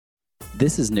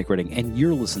This is Nick Redding, and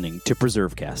you're listening to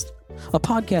PreserveCast, a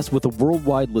podcast with a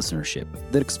worldwide listenership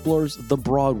that explores the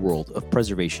broad world of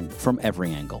preservation from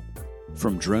every angle,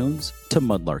 from drones to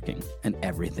mudlarking and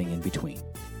everything in between.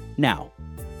 Now,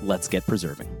 let's get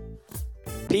preserving.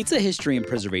 Pizza history and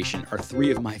preservation are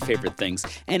three of my favorite things,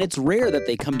 and it's rare that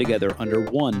they come together under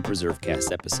one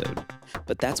PreserveCast episode.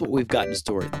 But that's what we've got in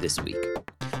store this week.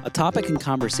 A topic and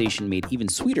conversation made even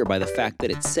sweeter by the fact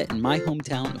that it's set in my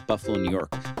hometown of Buffalo, New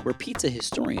York, where pizza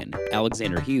historian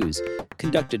Alexander Hughes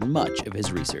conducted much of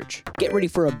his research. Get ready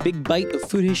for a big bite of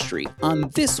food history on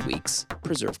this week's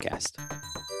PreserveCast.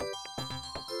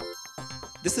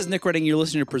 This is Nick Redding. You're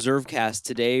listening to PreserveCast.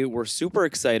 Today, we're super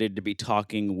excited to be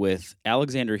talking with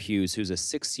Alexander Hughes, who's a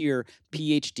 6-year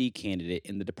PhD candidate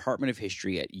in the Department of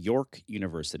History at York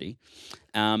University.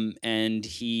 And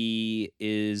he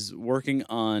is working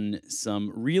on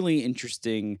some really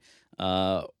interesting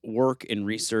work and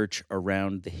research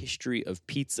around the history of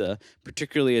pizza,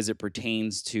 particularly as it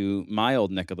pertains to my old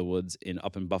neck of the woods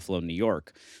up in Buffalo, New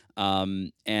York.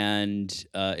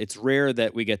 It's rare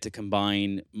that we get to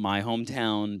combine my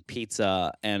hometown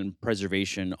pizza and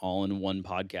preservation all in one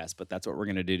podcast, but that's what we're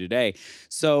going to do today.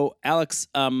 So, Alex,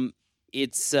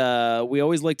 we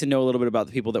always like to know a little bit about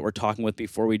the people that we're talking with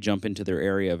before we jump into their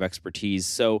area of expertise.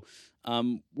 So,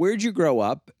 where'd you grow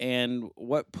up, and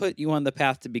what put you on the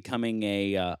path to becoming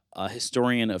a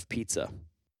historian of pizza?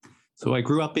 So I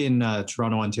grew up in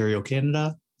Toronto, Ontario,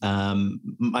 Canada.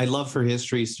 My love for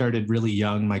history started really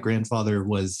young. My grandfather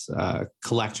was a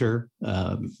collector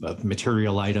of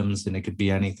material items, and it could be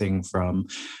anything from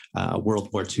World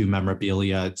War II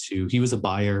memorabilia to he was a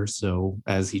buyer. So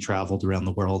as he traveled around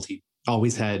the world, he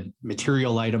always had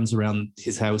material items around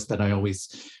his house that I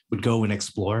always would go and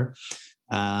explore.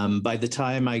 By the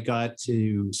time I got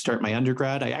to start my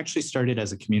undergrad, I actually started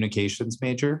as a communications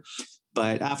major.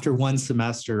 But after one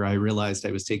semester, I realized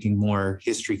I was taking more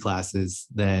history classes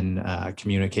than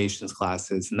communications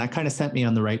classes. And that kind of sent me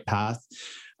on the right path.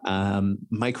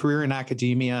 My career in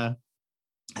academia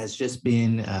has just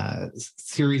been a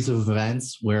series of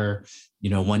events where,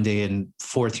 one day in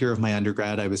 4th year of my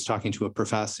undergrad, I was talking to a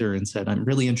professor and said, I'm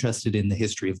really interested in the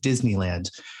history of Disneyland.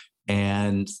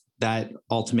 And that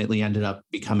ultimately ended up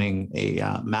becoming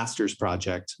a master's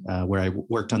project where I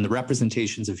worked on the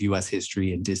representations of U.S.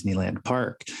 history in Disneyland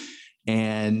Park.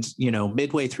 And,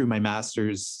 midway through my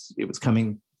master's, it was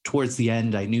coming towards the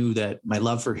end. I knew that my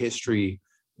love for history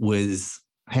was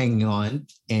hanging on,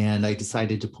 and I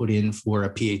decided to put in for a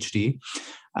PhD.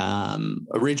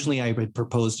 Originally, I had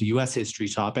proposed a U.S. history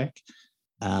topic.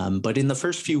 But in the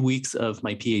first few weeks of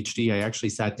my PhD, I actually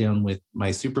sat down with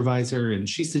my supervisor, and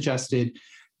she suggested,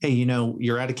 hey,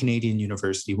 you're at a Canadian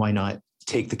university. Why not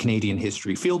take the Canadian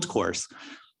history field course?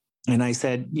 And I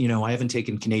said, I haven't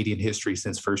taken Canadian history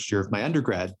since first year of my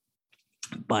undergrad.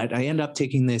 But I ended up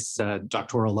taking this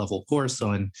doctoral level course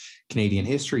on Canadian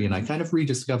history, and I kind of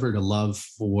rediscovered a love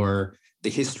for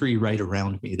the history right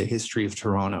around me, the history of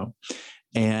Toronto.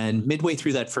 And midway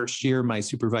through that first year, my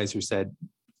supervisor said,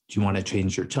 do you want to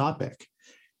change your topic?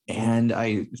 And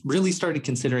I really started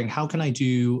considering, how can I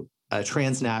do a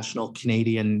transnational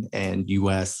Canadian and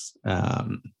US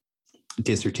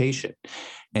dissertation?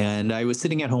 And I was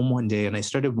sitting at home one day and I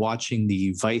started watching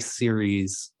the Vice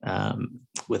series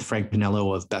with Frank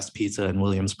Pinello of Best Pizza in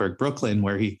Williamsburg, Brooklyn,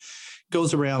 where he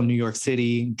goes around New York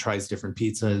City, tries different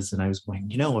pizzas. And I was going,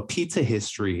 a pizza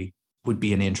history would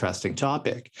be an interesting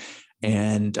topic.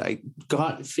 And I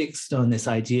got fixed on this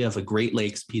idea of a Great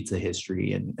Lakes pizza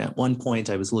history. And at one point,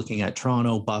 I was looking at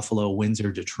Toronto, Buffalo,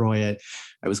 Windsor, Detroit.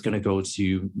 I was going to go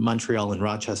to Montreal and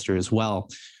Rochester as well.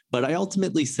 But I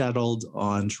ultimately settled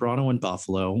on Toronto and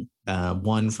Buffalo,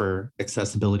 one, for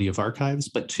accessibility of archives,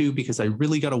 but two, because I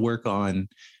really got to work on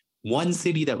one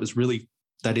city that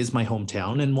is my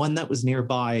hometown, and one that was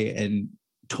nearby and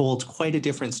told quite a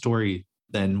different story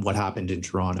than what happened in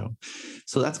Toronto.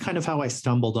 So that's kind of how I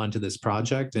stumbled onto this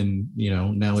project. And,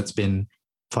 now it's been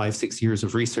 5-6 years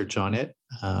of research on it.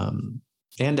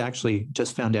 And actually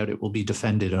just found out it will be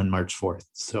defended on March 4th.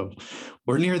 So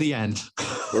we're near the end.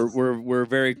 We're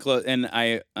very close. And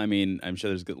I mean, I'm sure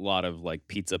there's a lot of like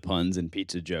pizza puns and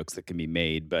pizza jokes that can be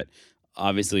made, but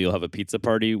obviously you'll have a pizza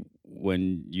party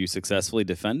when you successfully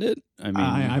defend it.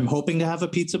 I'm hoping to have a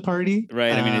pizza party.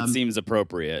 Right. It seems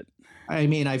appropriate.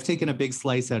 I've taken a big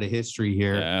slice out of history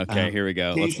here. Okay, here we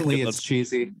go. Occasionally it's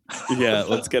cheesy. Yeah,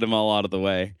 let's get them all out of the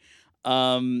way.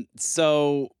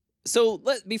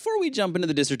 Before we jump into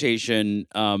the dissertation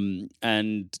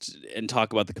and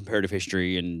talk about the comparative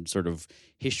history and sort of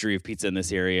history of pizza in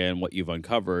this area and what you've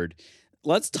uncovered,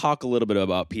 let's talk a little bit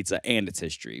about pizza and its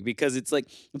history, because it's like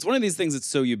it's one of these things that's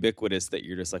so ubiquitous that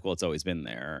you're just like, well, it's always been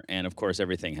there, and of course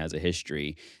everything has a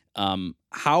history.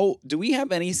 How do we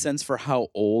have any sense for how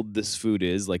old this food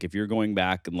is? Like, if you're going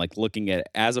back and like looking at it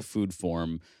as a food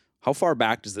form, how far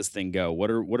back does this thing go?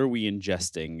 What are we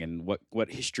ingesting, and what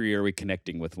history are we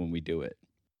connecting with when we do it?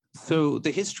 So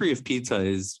the history of pizza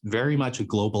is very much a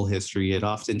global history. It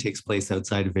often takes place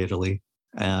outside of Italy.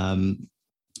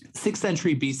 6th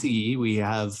century BCE, we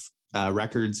have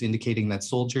records indicating that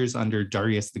soldiers under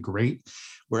Darius the Great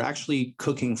were actually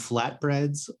cooking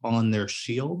flatbreads on their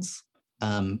shields,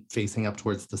 facing up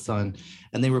towards the sun.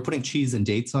 And they were putting cheese and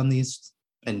dates on these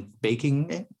and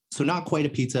baking it. So not quite a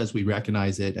pizza as we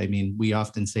recognize it. I mean, we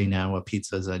often say now a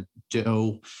pizza is a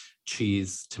dough,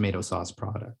 cheese, tomato sauce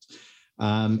product.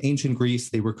 Ancient Greece,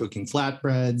 they were cooking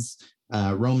flatbreads.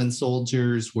 Roman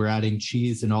soldiers were adding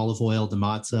cheese and olive oil to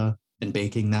matzah and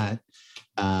baking that.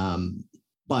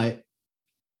 But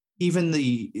even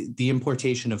the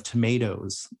importation of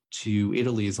tomatoes to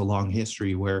Italy is a long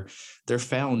history, where they're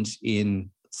found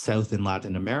in South and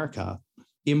Latin America,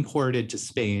 imported to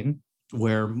Spain,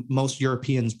 where most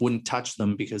Europeans wouldn't touch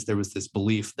them because there was this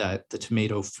belief that the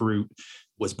tomato fruit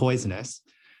was poisonous.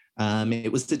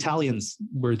 It was the Italians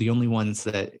were the only ones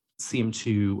that seemed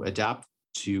to adapt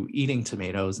to eating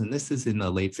tomatoes, and this is in the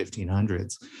late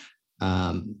 1500s.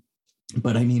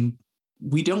 But I mean,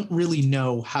 we don't really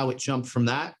know how it jumped from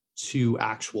that to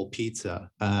actual pizza.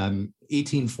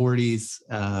 1840s,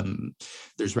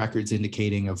 there's records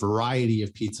indicating a variety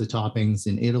of pizza toppings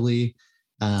in Italy.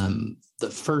 The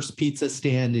first pizza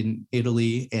stand in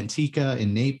Italy, Antica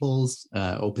in Naples,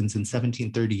 opens in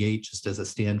 1738 just as a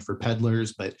stand for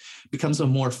peddlers, but becomes a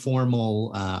more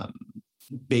formal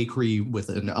bakery with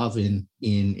an oven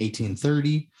in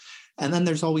 1830. And then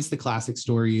there's always the classic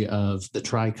story of the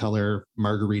tricolor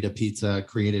margherita pizza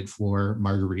created for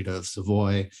Margherita of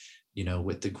Savoy,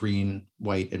 with the green,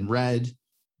 white, and red.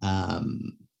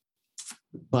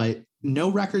 But no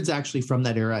records actually from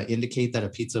that era indicate that a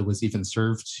pizza was even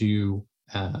served to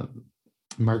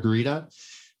Margherita.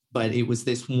 But it was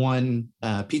this one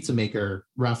pizza maker,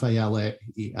 Raffaele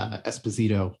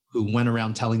Esposito, who went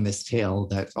around telling this tale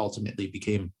that ultimately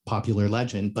became popular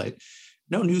legend. But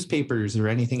no newspapers or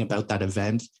anything about that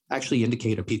event actually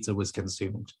indicate a pizza was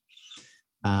consumed.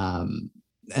 And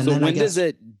so when does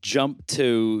it jump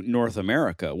to North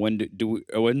America?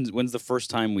 When's the first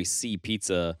time we see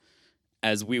pizza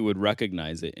as we would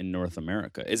recognize it in North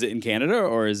America? Is it in Canada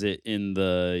or is it in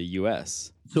the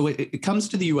U.S.? So it comes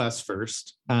to the U.S.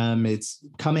 first. It's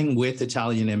coming with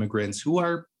Italian immigrants who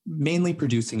are mainly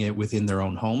producing it within their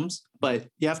own homes. But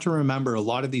you have to remember, a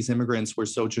lot of these immigrants were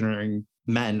sojourning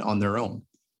men on their own.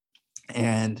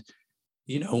 And,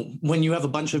 when you have a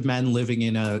bunch of men living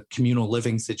in a communal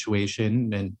living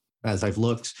situation, and as I've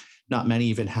looked, not many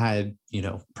even had,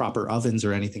 proper ovens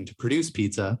or anything to produce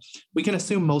pizza, we can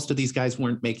assume most of these guys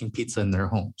weren't making pizza in their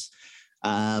homes.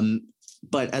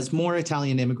 But as more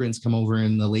Italian immigrants come over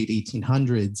in the late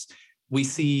 1800s, we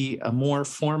see a more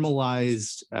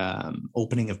formalized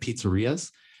opening of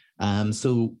pizzerias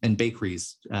and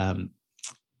bakeries,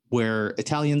 where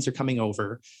Italians are coming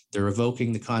over. They're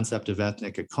evoking the concept of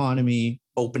ethnic economy,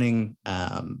 opening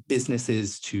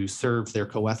businesses to serve their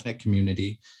co-ethnic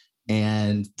community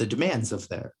and the demands of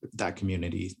that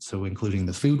community, so including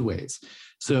the foodways.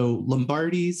 So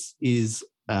Lombardi's is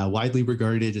widely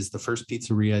regarded as the first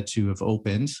pizzeria to have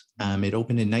opened. It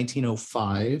opened in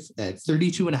 1905 at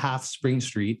 32.5 Spring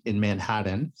Street in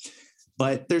Manhattan.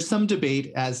 But there's some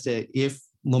debate as to if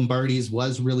Lombardi's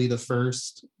was really the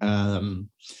first,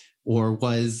 or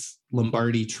was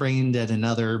Lombardi trained at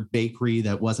another bakery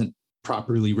that wasn't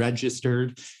properly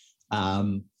registered.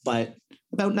 But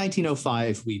about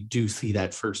 1905, we do see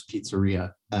that first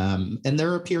pizzeria. And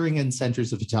they're appearing in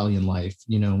centers of Italian life,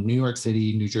 New York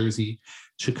City, New Jersey,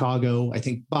 Chicago. I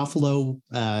think Buffalo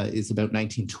is about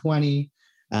 1920,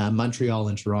 Montreal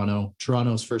and Toronto.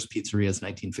 Toronto's first pizzeria is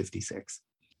 1956.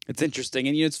 It's interesting.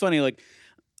 And, it's funny, like,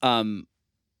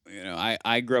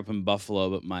 I grew up in Buffalo,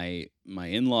 but my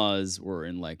in-laws were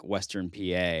in like Western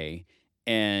PA,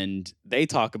 and they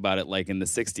talk about it like in the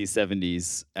 60s,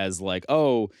 70s as like,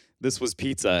 oh, this was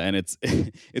pizza, and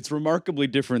it's remarkably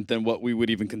different than what we would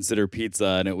even consider pizza.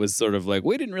 And it was sort of like,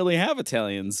 we didn't really have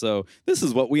Italians, so this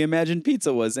is what we imagined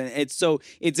pizza was. And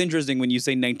it's interesting when you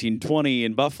say 1920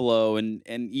 in Buffalo, and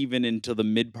even into the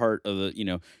mid part of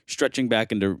the, stretching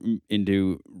back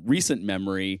into recent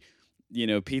memory.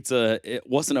 Pizza, it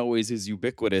wasn't always as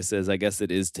ubiquitous as I guess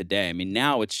it is today. I mean,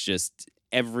 now it's just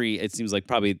it seems like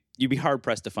probably you'd be hard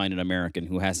pressed to find an American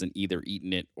who hasn't either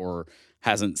eaten it or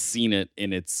hasn't seen it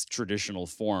in its traditional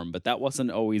form. But that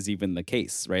wasn't always even the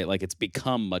case, right? Like it's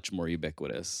become much more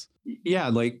ubiquitous. Yeah,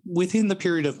 like within the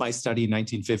period of my study,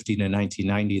 1950 to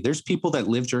 1990, there's people that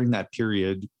lived during that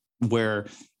period where,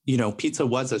 pizza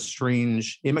was a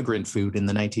strange immigrant food in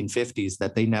the 1950s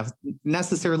that they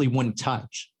necessarily wouldn't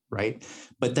touch, right?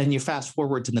 But then you fast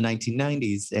forward to the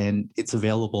 1990s and it's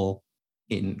available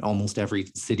in almost every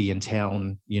city and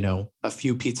town, a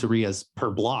few pizzerias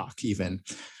per block even.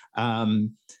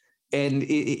 And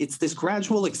it's this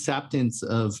gradual acceptance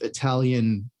of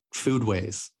Italian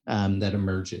foodways that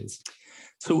emerges.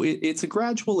 So it's a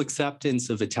gradual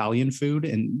acceptance of Italian food,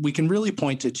 and we can really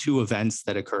point to two events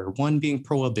that occur, one being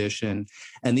Prohibition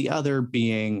and the other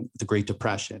being the Great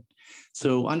Depression.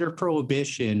 So under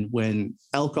Prohibition, when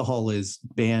alcohol is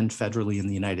banned federally in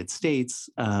the United States,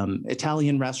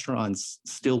 Italian restaurants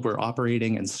still were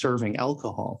operating and serving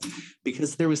alcohol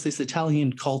because there was this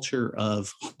Italian culture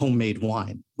of homemade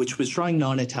wine, which was drawing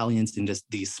non-Italians into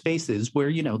these spaces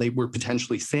where, they were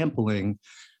potentially sampling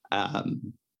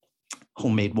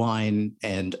homemade wine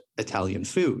and Italian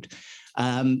food.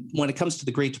 When it comes to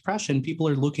the Great Depression, people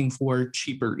are looking for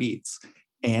cheaper eats.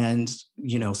 And,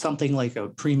 something like a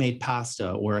pre-made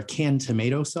pasta or a canned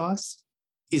tomato sauce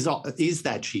is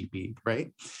that cheap eat,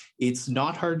 right? It's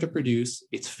not hard to produce,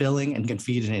 it's filling and can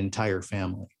feed an entire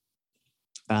family.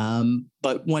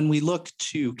 But when we look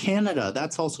to Canada,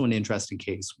 that's also an interesting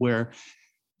case where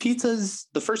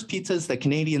the first pizzas that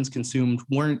Canadians consumed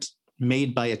weren't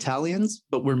made by Italians,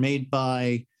 but were made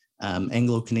by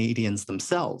Anglo-Canadians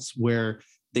themselves, where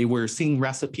they were seeing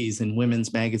recipes in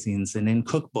women's magazines and in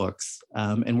cookbooks,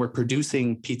 and were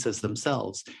producing pizzas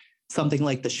themselves. Something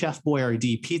like the Chef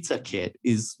Boyardee pizza kit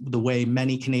is the way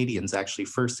many Canadians actually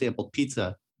first sampled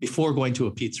pizza before going to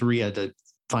a pizzeria to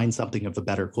find something of a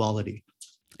better quality.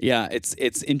 Yeah, it's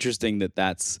interesting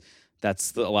that's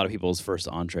a lot of people's first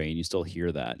entree, and you still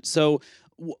hear that. So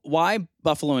why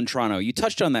Buffalo and Toronto? You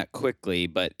touched on that quickly,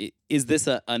 but is this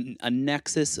a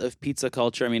nexus of pizza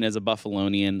culture? I mean, as a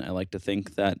Buffalonian, I like to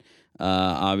think that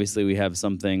obviously we have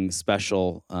something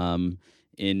special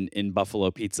in Buffalo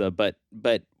pizza, but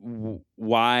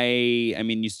why? I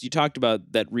mean, you talked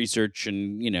about that research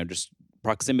and just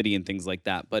proximity and things like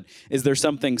that, but is there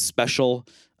something special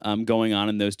going on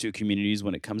in those two communities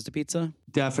when it comes to pizza?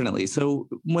 Definitely. So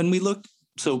when we look.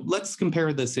 So let's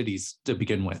compare the cities to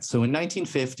begin with. So in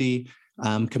 1950,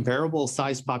 comparable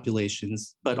size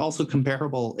populations, but also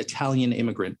comparable Italian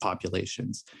immigrant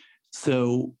populations.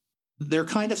 So they're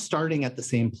kind of starting at the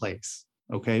same place,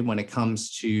 okay, when it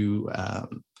comes to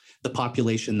the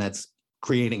population that's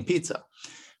creating pizza.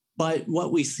 But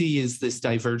what we see is this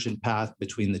divergent path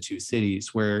between the two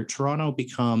cities where Toronto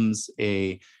becomes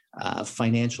a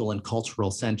financial and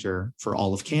cultural center for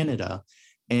all of Canada.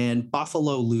 And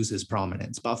Buffalo loses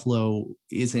prominence. Buffalo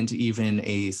isn't even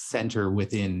a center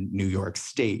within New York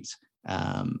State,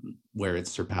 where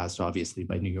it's surpassed, obviously,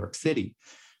 by New York City.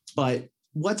 But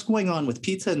what's going on with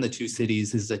pizza in the two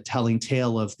cities is a telling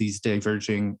tale of these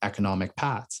diverging economic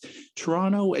paths.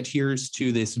 Toronto adheres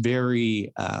to this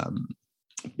very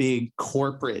big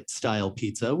corporate style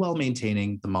pizza while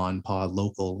maintaining the ma and pa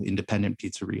local independent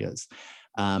pizzerias.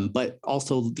 But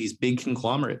also these big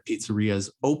conglomerate pizzerias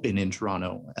open in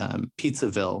Toronto,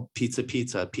 Pizzaville,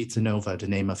 Pizza Nova, to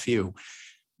name a few.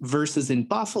 Versus in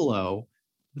Buffalo,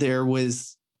 there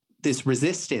was this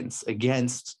resistance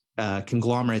against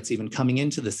conglomerates even coming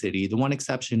into the city. The one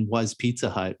exception was Pizza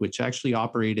Hut, which actually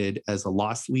operated as a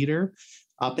loss leader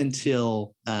up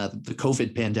until the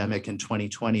COVID pandemic in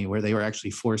 2020, where they were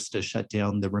actually forced to shut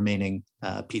down the remaining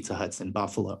Pizza Huts in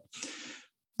Buffalo.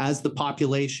 As the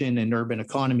population and urban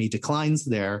economy declines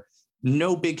there,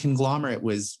 no big conglomerate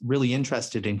was really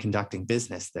interested in conducting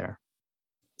business there.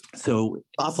 So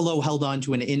Buffalo held on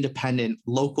to an independent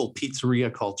local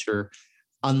pizzeria culture,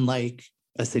 unlike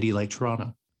a city like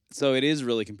Toronto. So it is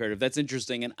really comparative. That's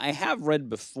interesting. And I have read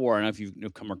before, I don't know if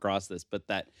you've come across this, but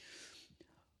that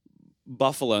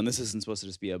Buffalo, and this isn't supposed to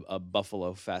just be a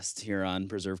Buffalo fest here on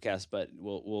PreserveCast, but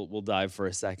we'll dive for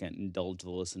a second and indulge the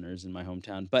listeners in my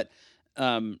hometown. But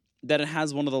that it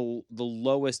has one of the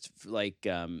lowest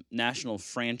national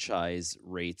franchise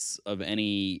rates of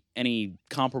any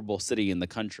comparable city in the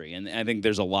country, and I think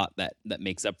there's a lot that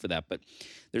makes up for that. But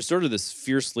there's sort of this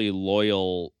fiercely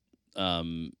loyalty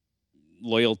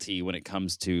when it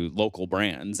comes to local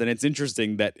brands, and it's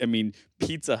interesting that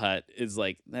Pizza Hut is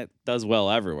that does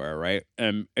well everywhere, right?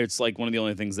 It's like one of the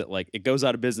only things that it goes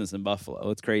out of business in Buffalo.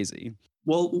 It's crazy.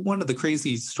 Well, one of the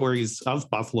crazy stories of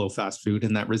Buffalo fast food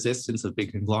and that resistance of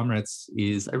big conglomerates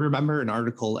is I remember an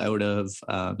article out of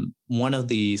one of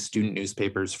the student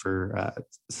newspapers for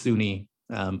SUNY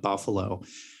Buffalo,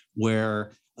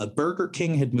 where a Burger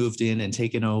King had moved in and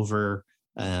taken over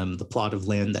the plot of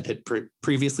land that had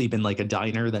previously been like a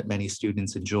diner that many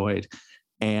students enjoyed.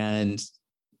 And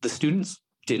the students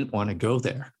didn't want to go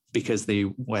there because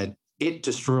it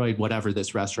destroyed whatever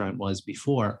this restaurant was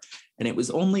before. And it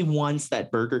was only once that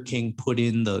Burger King put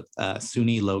in the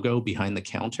SUNY logo behind the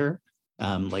counter,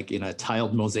 like in a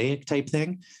tiled mosaic type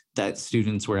thing, that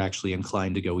students were actually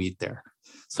inclined to go eat there.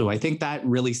 So I think that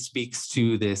really speaks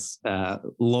to this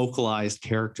localized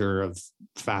character of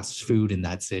fast food in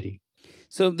that city.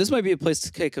 So this might be a place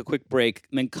to take a quick break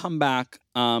and then come back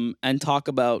and talk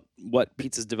about what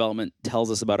Pizza's development tells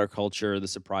us about our culture, the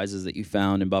surprises that you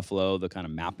found in Buffalo, the kind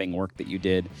of mapping work that you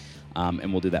did,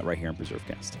 and we'll do that right here in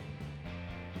PreserveCast.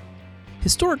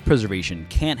 Historic preservation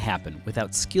can't happen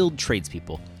without skilled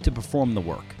tradespeople to perform the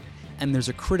work, and there's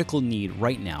a critical need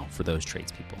right now for those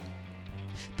tradespeople.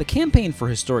 The Campaign for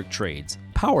Historic Trades,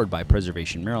 powered by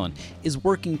Preservation Maryland, is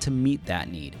working to meet that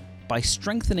need by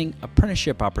strengthening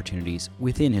apprenticeship opportunities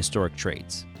within historic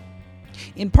trades.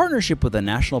 In partnership with the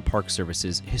National Park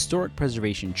Service's Historic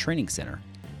Preservation Training Center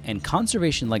and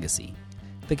Conservation Legacy,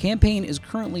 the campaign is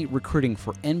currently recruiting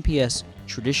for NPS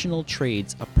Traditional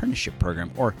Trades Apprenticeship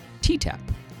Program, or TTAP.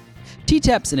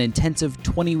 TTAP's an intensive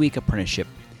 20-week apprenticeship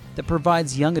that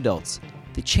provides young adults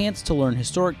the chance to learn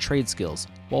historic trade skills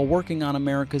while working on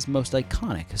America's most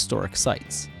iconic historic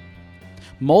sites.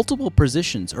 Multiple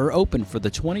positions are open for the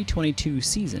 2022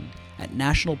 season at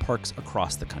national parks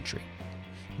across the country.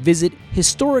 Visit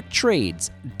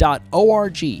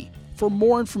historictrades.org for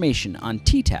more information on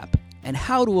TTAP and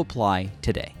how to apply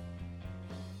today.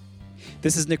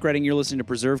 This is Nick Redding. You're listening to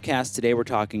PreserveCast. Today we're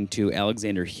talking to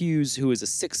Alexander Hughes, who is a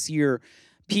 6-year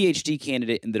PhD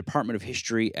candidate in the Department of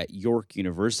History at York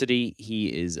University. He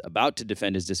is about to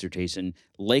defend his dissertation,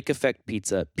 Lake Effect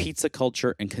Pizza, Pizza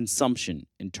Culture and Consumption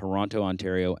in Toronto,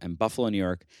 Ontario, and Buffalo, New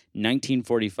York,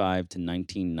 1945 to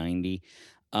 1990.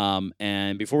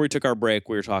 And before we took our break,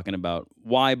 we were talking about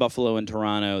why Buffalo and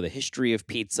Toronto, the history of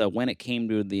pizza, when it came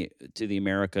to the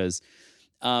Americas.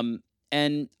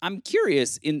 And I'm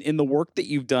curious, in the work that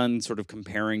you've done sort of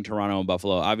comparing Toronto and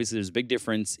Buffalo, obviously there's a big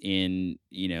difference in,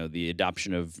 the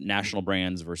adoption of national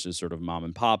brands versus sort of mom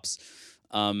and pops.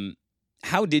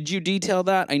 How did you detail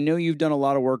that? I know you've done a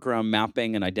lot of work around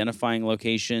mapping and identifying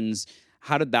locations.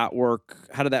 How did that work?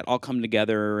 How did that all come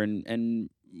together? And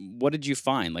what did you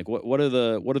find? Like what are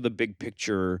the big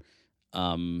picture,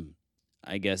 sort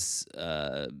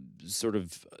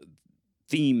of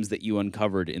themes that you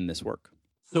uncovered in this work?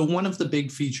 So one of the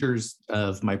big features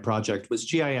of my project was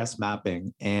GIS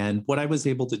mapping. And what I was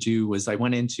able to do was I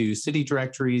went into city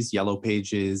directories, yellow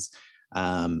pages,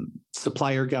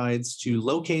 supplier guides to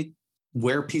locate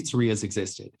where pizzerias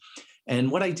existed. And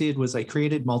what I did was I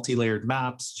created multi-layered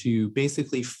maps to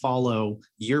basically follow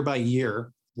year by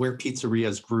year where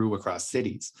pizzerias grew across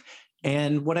cities.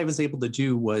 And what I was able to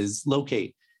do was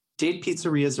locate, did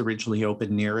pizzerias originally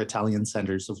open near Italian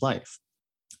centers of life?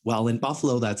 Well, in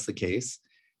Buffalo, that's the case.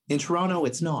 In Toronto,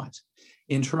 it's not.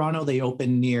 In Toronto, they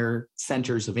open near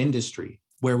centers of industry,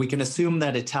 where we can assume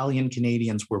that Italian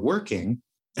Canadians were working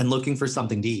and looking for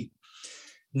something to eat.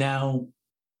 Now,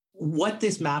 what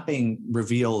this mapping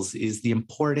reveals is the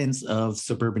importance of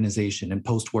suburbanization and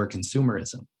post-war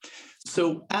consumerism.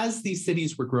 So as these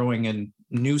cities were growing and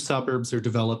new suburbs are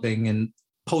developing and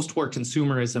post-war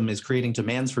consumerism is creating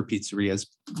demands for pizzerias,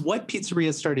 what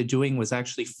pizzerias started doing was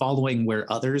actually following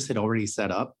where others had already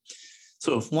set up.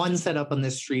 So if one set up on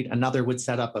this street, another would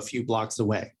set up a few blocks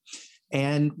away.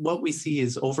 And what we see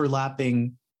is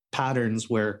overlapping patterns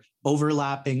where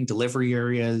overlapping delivery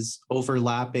areas,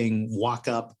 overlapping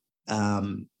walk-up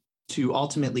to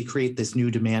ultimately create this new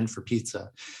demand for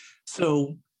pizza.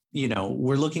 So,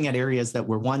 we're looking at areas that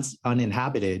were once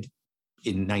uninhabited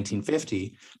in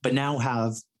 1950, but now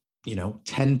have,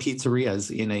 10 pizzerias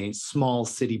in a small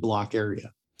city block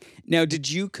area. Now, did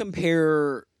you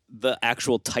compare the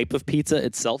actual type of pizza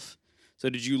itself? So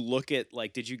did you look at,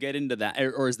 did you get into that,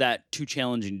 or is that too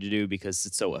challenging to do because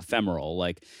it's so ephemeral?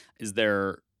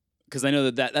 Because I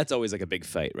know that's always like a big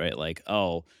fight, right? Like,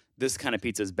 oh, this kind of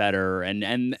pizza is better.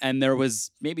 And there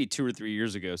was maybe 2 or 3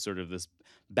 years ago sort of this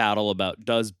battle about,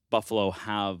 does Buffalo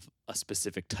have a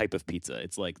specific type of pizza?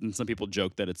 It's like, and some people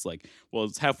joke that it's like, well,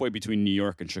 it's halfway between New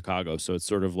York and Chicago, so it's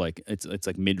sort of like it's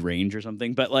like mid-range or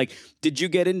something. But did you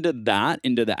get into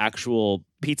the actual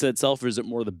pizza itself, or is it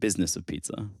more the business of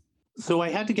pizza? So I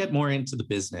had to get more into the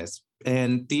business,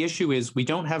 and the issue is we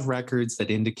don't have records that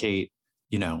indicate,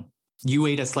 you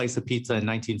ate a slice of pizza in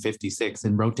 1956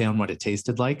 and wrote down what it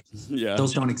tasted like. Yeah.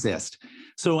 Those don't exist.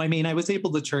 So, I mean, I was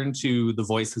able to turn to the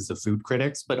voices of food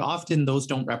critics, but often those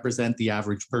don't represent the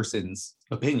average person's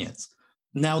opinions.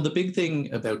 Now, the big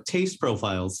thing about taste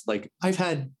profiles, like I've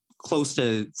had close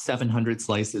to 700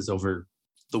 slices over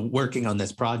the working on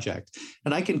this project.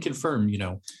 And I can confirm, you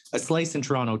know, a slice in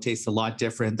Toronto tastes a lot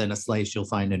different than a slice you'll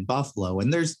find in Buffalo.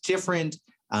 And there's different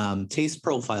taste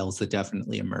profiles that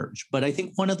definitely emerge. But I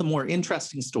think one of the more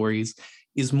interesting stories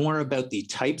is more about the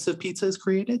types of pizzas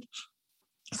created.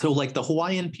 So like the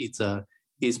Hawaiian pizza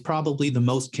is probably the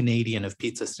most Canadian of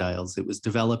pizza styles. It was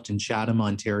developed in Chatham,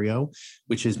 Ontario,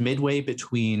 which is midway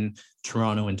between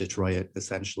Toronto and Detroit,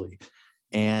 essentially.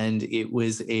 And it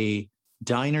was a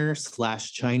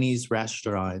diner/Chinese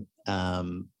restaurant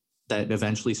that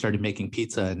eventually started making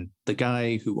pizza. And the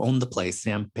guy who owned the place,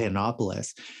 Sam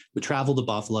Panopoulos, would travel to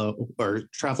Buffalo or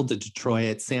travel to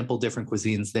Detroit, sample different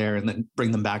cuisines there, and then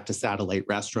bring them back to Satellite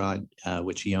Restaurant,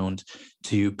 which he owned,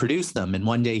 to produce them. And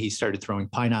one day he started throwing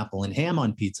pineapple and ham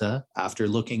on pizza after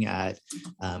looking at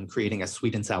creating a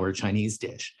sweet and sour Chinese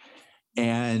dish.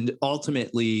 And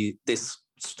ultimately, this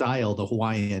style, the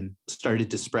Hawaiian,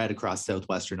 started to spread across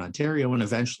southwestern Ontario and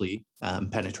eventually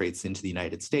penetrates into the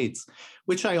United States,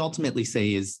 which I ultimately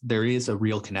say is there is a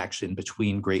real connection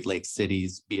between Great Lakes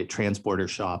cities, be it transborder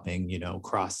shopping, you know,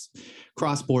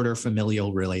 cross-border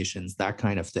familial relations, that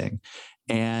kind of thing.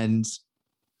 And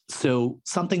so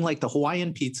something like the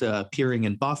Hawaiian pizza appearing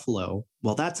in Buffalo,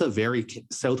 well, that's a very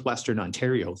southwestern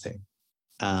Ontario thing,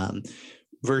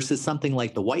 versus something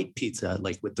like the white pizza,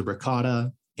 like with the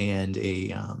ricotta and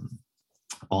a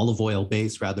olive oil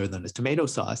base rather than a tomato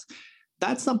sauce.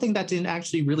 That's something that didn't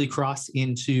actually really cross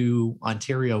into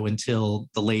Ontario until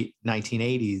the late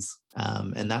 1980s.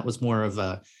 And that was more of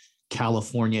a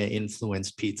California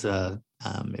influenced pizza.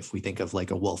 If we think of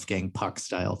like a Wolfgang Puck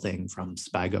style thing from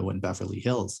Spago and Beverly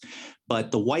Hills.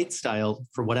 But the white style,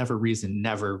 for whatever reason,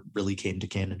 never really came to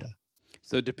Canada.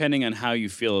 So depending on how you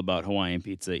feel about Hawaiian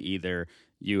pizza, either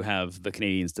you have the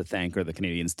Canadians to thank or the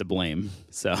Canadians to blame.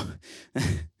 So,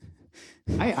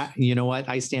 I you know what?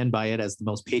 I stand by it as the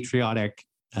most patriotic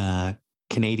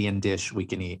Canadian dish we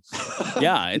can eat.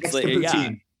 Yeah, it's like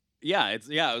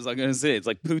I was going to say it's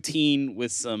like poutine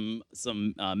with some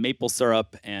maple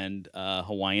syrup and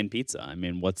Hawaiian pizza. I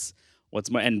mean, what's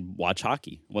more, and watch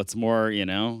hockey. What's more, you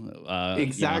know?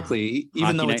 Exactly.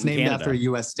 Even though it's named after a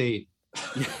U.S. state.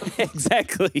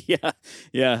 Exactly.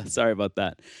 Yeah. Sorry about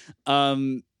that.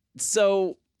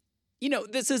 So, you know,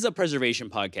 this is a preservation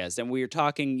podcast, and we're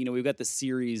talking, you know, we've got the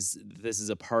series, this is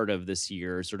a part of this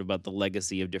year, sort of about the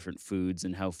legacy of different foods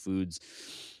and how foods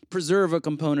preserve a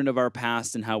component of our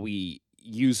past and how we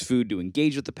use food to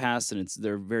engage with the past. And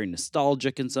they're very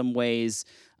nostalgic in some ways,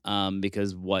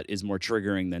 because what is more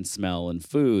triggering than smell and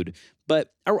food?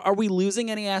 But are we losing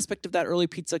any aspect of that early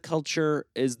pizza culture?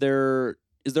 Is there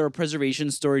a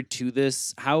preservation story to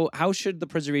this? How should the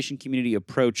preservation community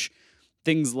approach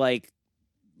things like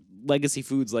legacy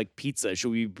foods like pizza?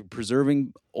 Should we be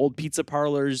preserving old pizza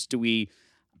parlors?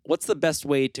 What's the best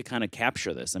way to kind of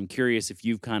capture this? I'm curious if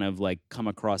you've kind of like come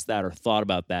across that or thought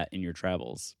about that in your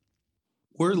travels.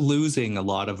 We're losing a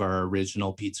lot of our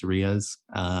original pizzerias.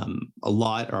 A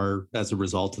lot are as a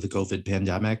result of the COVID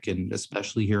pandemic, and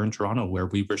especially here in Toronto, where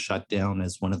we were shut down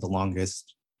as one of the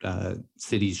longest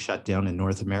cities shut down in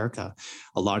North America.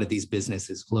 A lot of these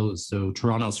businesses closed. So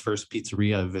Toronto's first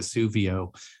pizzeria,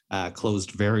 Vesuvio,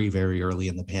 closed very, very early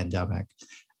in the pandemic.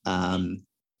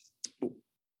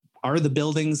 Are the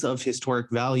buildings of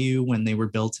historic value when they were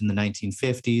built in the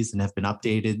 1950s and have been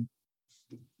updated?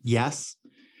 Yes.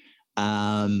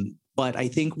 But I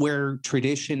think where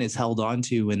tradition is held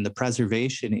onto and the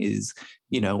preservation is,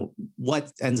 you know,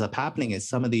 what ends up happening is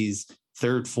some of these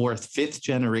third, fourth, fifth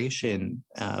generation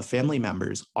family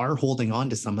members are holding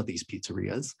on to some of these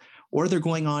pizzerias, or they're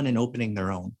going on and opening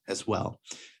their own as well.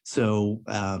 So,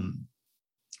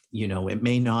 you know, it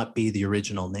may not be the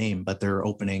original name, but they're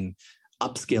opening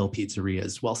upscale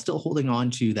pizzerias while still holding on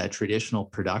to that traditional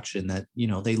production that, you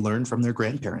know, they learned from their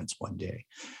grandparents one day.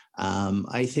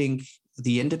 I think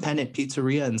the independent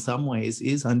pizzeria in some ways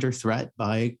is under threat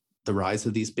by the rise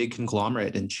of these big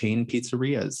conglomerate and chain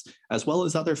pizzerias, as well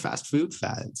as other fast food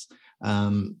fads.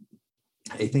 I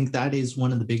think that is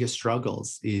one of the biggest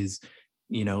struggles is,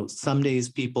 you know, some days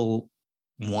people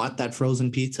want that frozen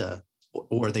pizza,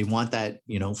 or they want that,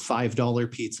 you know,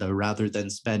 $5 pizza rather than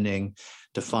spending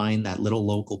to find that little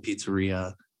local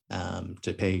pizzeria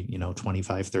to pay, you know, $25,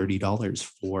 $30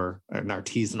 for an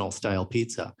artisanal style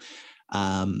pizza.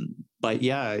 But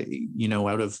yeah, you know,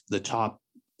 out of the top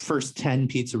first 10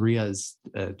 pizzerias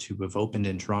to have opened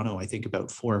in Toronto, I think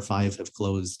about 4 or 5 have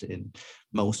closed, in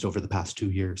most over the past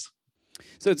 2 years.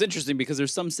 So it's interesting because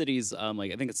there's some cities,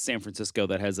 like I think it's San Francisco,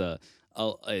 that has a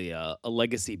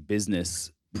legacy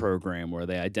business program where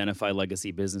they identify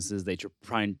legacy businesses. They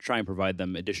try and provide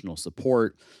them additional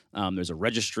support. There's a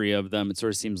registry of them. It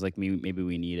sort of seems like maybe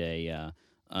we need a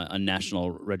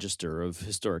national register of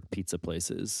historic pizza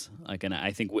places. Like, and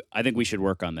I think we should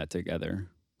work on that together.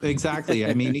 Exactly.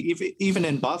 I mean, even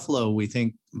in Buffalo, we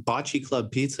think Bocce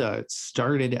Club Pizza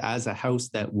started as a house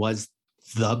that was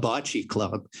the Bocce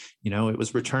Club. You know, it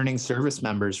was returning service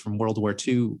members from World War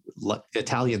II,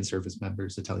 Italian service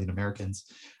members, Italian Americans,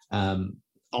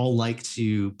 all like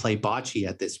to play bocce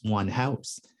at this one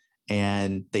house.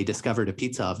 And they discovered a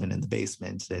pizza oven in the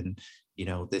basement. And, you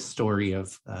know, this story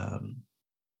of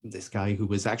this guy who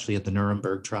was actually at the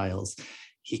Nuremberg trials,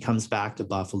 he comes back to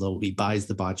Buffalo, he buys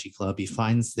the Bocce Club, he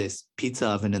finds this pizza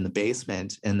oven in the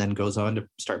basement, and then goes on to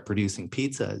start producing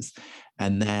pizzas.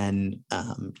 And then,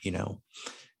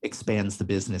 expands the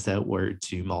business outward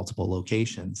to multiple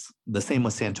locations. The same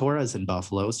with Santora's in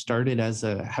Buffalo, started as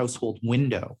a household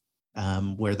window,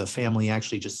 where the family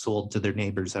actually just sold to their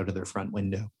neighbors out of their front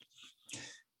window.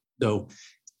 So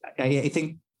I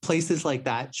think places like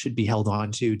that should be held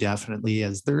on to, definitely,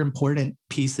 as they're important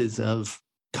pieces of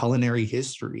culinary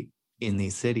history in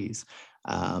these cities.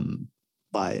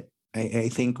 But I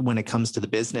think when it comes to the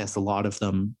business, a lot of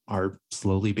them are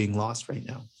slowly being lost right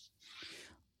now.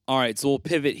 All right, so we'll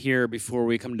pivot here before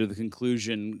we come to the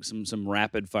conclusion, some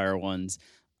rapid fire ones.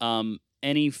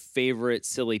 Any favorite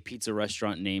silly pizza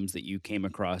restaurant names that you came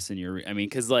across in your,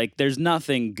 because like there's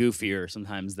nothing goofier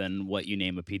sometimes than what you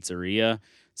name a pizzeria.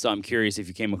 So I'm curious if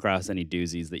you came across any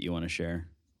doozies that you want to share.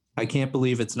 I can't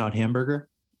believe it's not Hamburger.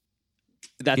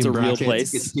 That's a real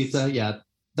place. It's pizza. Yeah.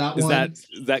 Is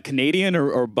that Canadian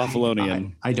or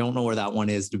Buffalonian? I don't know where that one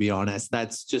is, to be honest.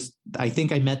 That's just, I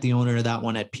think I met the owner of that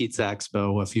one at Pizza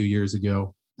Expo a few years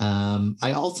ago.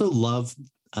 I also love,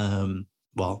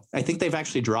 I think they've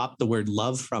actually dropped the word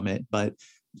love from it, but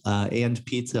And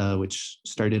Pizza, which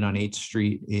started on 8th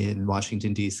Street in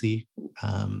Washington, D.C.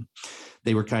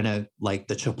 They were kind of like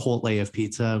the Chipotle of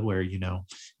pizza, where, you know,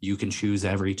 you can choose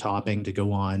every topping to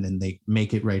go on and they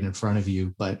make it right in front of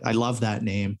you. But I love that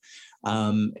name.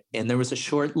 And there was a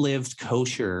short-lived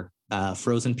kosher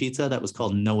frozen pizza that was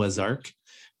called Noah's Ark,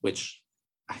 which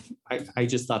I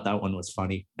just thought that one was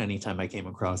funny anytime I came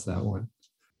across that one.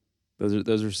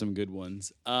 Those are some good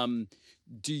ones.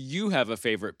 Do you have a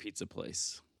favorite pizza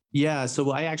place? Yeah,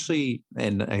 so I actually,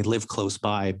 and I live close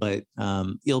by, but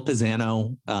Il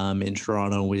Pisano in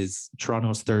Toronto is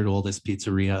Toronto's third oldest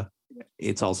pizzeria.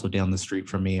 It's also down the street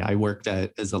from me. I worked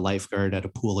as a lifeguard at a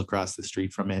pool across the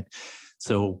street from it.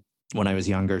 So when I was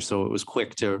younger, so it was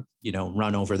quick to, you know,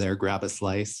 run over there, grab a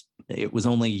slice. It was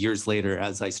only years later,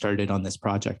 as I started on this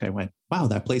project, I went, wow,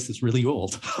 that place is really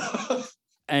old.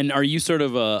 And are you sort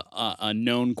of a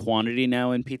known quantity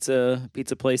now in pizza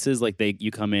places? Like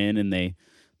you come in and they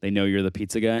know you're the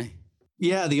pizza guy?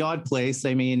 Yeah, the odd place.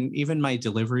 I mean, even my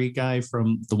delivery guy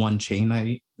from the one chain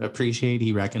I appreciate,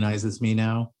 he recognizes me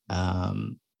now.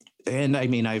 And I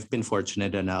mean, I've been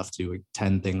fortunate enough to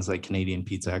attend things like Canadian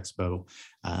Pizza Expo,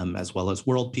 as well as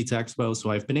World Pizza Expo. So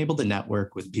I've been able to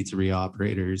network with pizzeria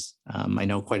operators. I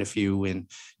know quite a few in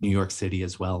New York City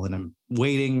as well. And I'm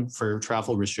waiting for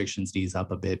travel restrictions to ease up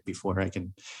a bit before I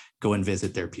can go and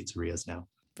visit their pizzerias now.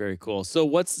 Very cool. So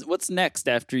what's next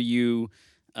after you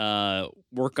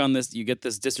work on this? You get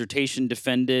this dissertation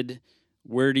defended.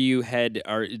 Where do you head?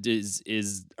 Are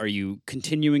you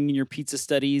continuing in your pizza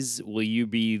studies? Will you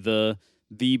be the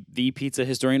pizza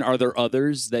historian? Are there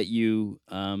others that you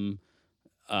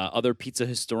other pizza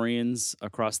historians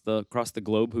across the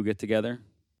globe who get together?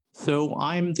 So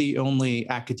I'm the only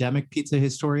academic pizza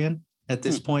historian at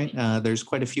this point. There's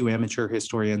quite a few amateur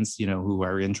historians, you know, who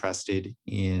are interested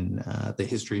in the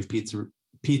history of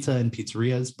pizza and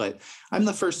pizzerias, but I'm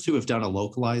the first to have done a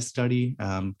localized study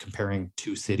comparing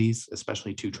two cities,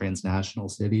 especially two transnational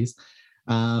cities.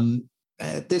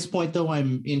 At this point, though,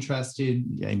 I'm interested.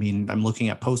 I mean, I'm looking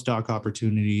at postdoc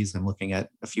opportunities. I'm looking at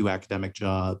a few academic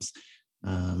jobs,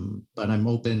 but I'm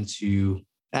open to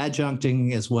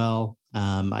adjuncting as well.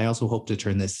 I also hope to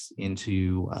turn this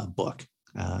into a book.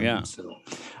 So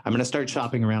I'm going to start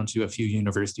shopping around to a few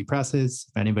university presses.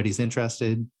 If anybody's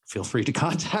interested, feel free to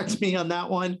contact me on that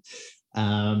one.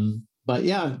 But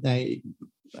yeah, I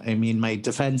mean, my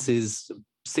defense is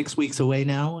 6 weeks away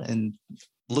now and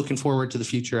looking forward to the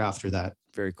future after that.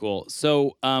 Very cool.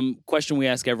 So question we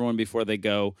ask everyone before they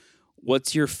go,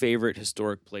 what's your favorite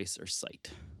historic place or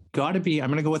site? I'm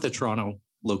going to go with the Toronto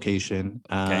location.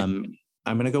 Okay.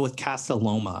 I'm going to go with Casa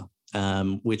Loma,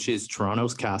 which is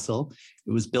Toronto's castle.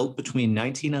 It was built between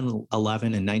 1911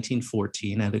 and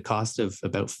 1914 at a cost of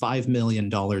about $5 million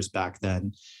back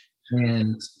then.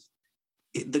 And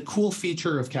the cool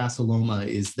feature of Casa Loma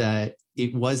is that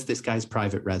it was this guy's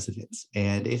private residence,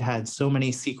 and it had so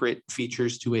many secret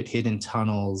features to it, hidden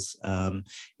tunnels.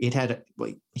 He had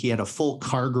a full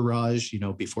car garage,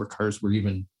 before cars were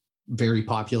even very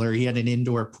popular. He had an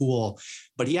indoor pool,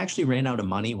 but he actually ran out of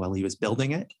money while he was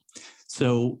building it.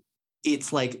 So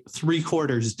it's like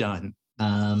 3/4 done.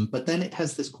 But then it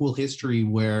has this cool history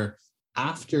where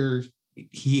after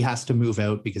he has to move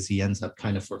out because he ends up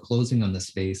kind of foreclosing on the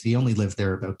space. He only lived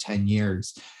there about 10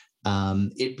 years.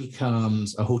 It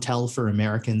becomes a hotel for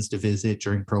Americans to visit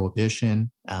during Prohibition,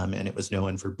 and it was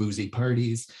known for boozy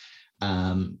parties.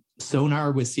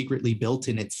 Sonar was secretly built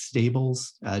in its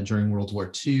stables during World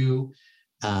War II.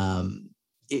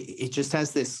 It just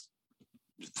has this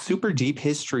super deep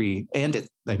history. And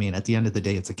at the end of the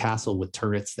day, it's a castle with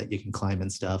turrets that you can climb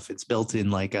and stuff. It's built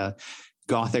in like a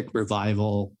Gothic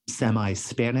revival,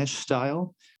 semi-Spanish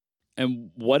style. And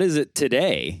what is it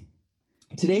today?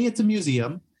 Today, it's a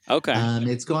museum. Okay.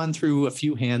 It's gone through a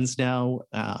few hands now.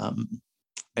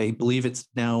 I believe it's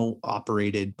now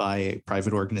operated by a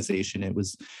private organization. It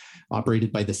was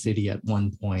operated by the city at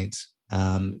one point.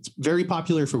 It's very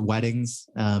popular for weddings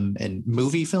and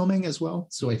movie filming as well.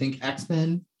 So I think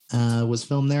X-Men was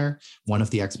filmed there, one of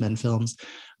the X-Men films.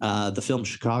 The film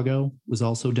Chicago was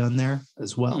also done there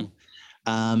as well.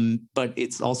 But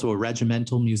it's also a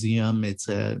regimental museum. It's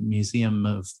a museum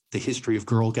of the history of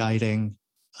girl guiding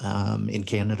in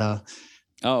Canada.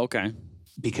 Oh, okay.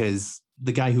 Because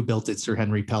the guy who built it, Sir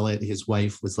Henry Pellet, his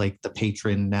wife was like the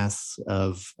patroness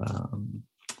of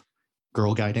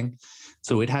girl guiding.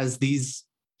 So it has these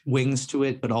wings to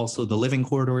it, but also the living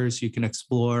corridors you can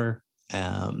explore.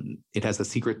 It has a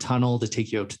secret tunnel to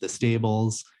take you out to the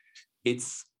stables.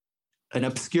 It's an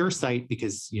obscure site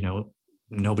because,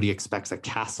 nobody expects a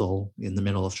castle in the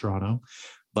middle of Toronto,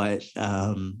 but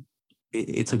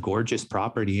it's a gorgeous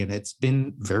property and it's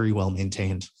been very well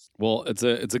maintained. Well, it's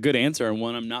a good answer and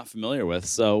one I'm not familiar with.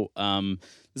 So this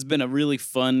has been a really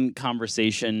fun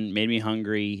conversation, made me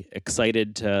hungry,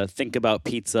 excited to think about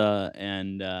pizza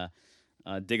and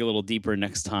dig a little deeper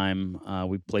next time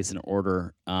we place an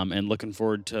order, and looking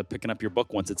forward to picking up your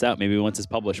book once it's out. Maybe once it's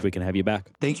published, we can have you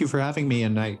back. Thank you for having me,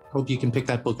 and I hope you can pick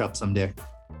that book up someday.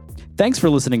 Thanks for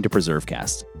listening to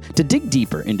PreserveCast. To dig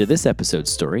deeper into this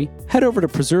episode's story, head over to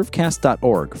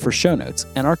preservecast.org for show notes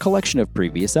and our collection of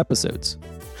previous episodes.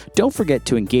 Don't forget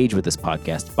to engage with this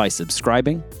podcast by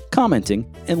subscribing, commenting,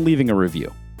 and leaving a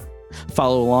review.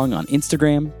 Follow along on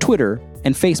Instagram, Twitter,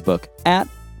 and Facebook at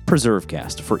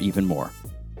PreserveCast for even more.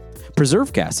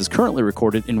 PreserveCast is currently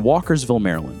recorded in Walkersville,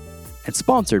 Maryland, and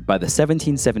sponsored by the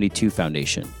 1772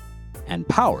 Foundation, and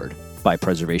powered by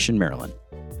Preservation Maryland.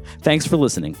 Thanks for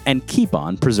listening, and keep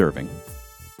on preserving.